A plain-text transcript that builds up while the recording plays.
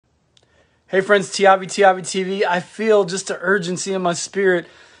Hey friends, Tiavi TV. I feel just an urgency in my spirit,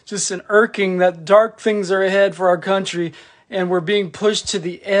 just an irking that dark things are ahead for our country and we're being pushed to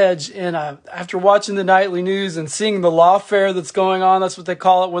the edge. And after watching the nightly news and seeing the lawfare that's going on, that's what they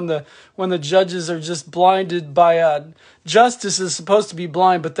call it when the judges are just blinded by justice is supposed to be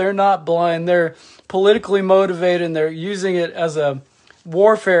blind, but they're not blind. They're politically motivated and they're using it as a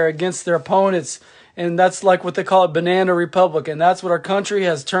warfare against their opponents. And that's like what they call a banana republic. And that's what our country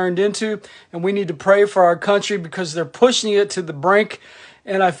has turned into. And we need to pray for our country because they're pushing it to the brink.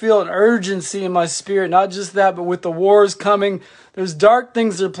 And I feel an urgency in my spirit. Not just that, but with the wars coming, there's dark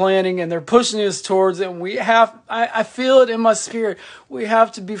things they're planning and they're pushing us towards it. And I feel it in my spirit. We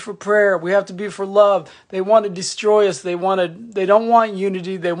have to be for prayer. We have to be for love. They want to destroy us. They don't want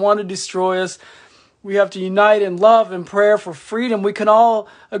unity. They want to destroy us. We have to unite in love and prayer for freedom. We can all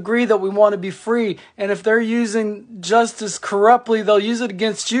agree that we want to be free. And if they're using justice corruptly, they'll use it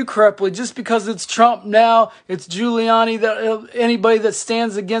against you corruptly. Just because it's Trump now, it's Giuliani, anybody that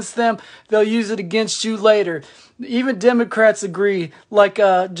stands against them, they'll use it against you later. Even Democrats agree, like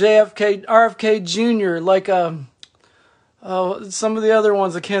RFK Jr., like some of the other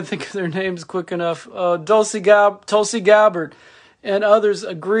ones, I can't think of their names quick enough. Tulsi Gabbard and others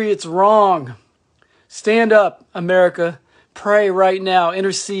agree it's wrong. Stand up, America. Pray right now.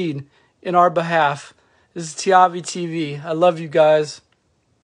 Intercede in our behalf. This is Tiavi TV. I love you guys.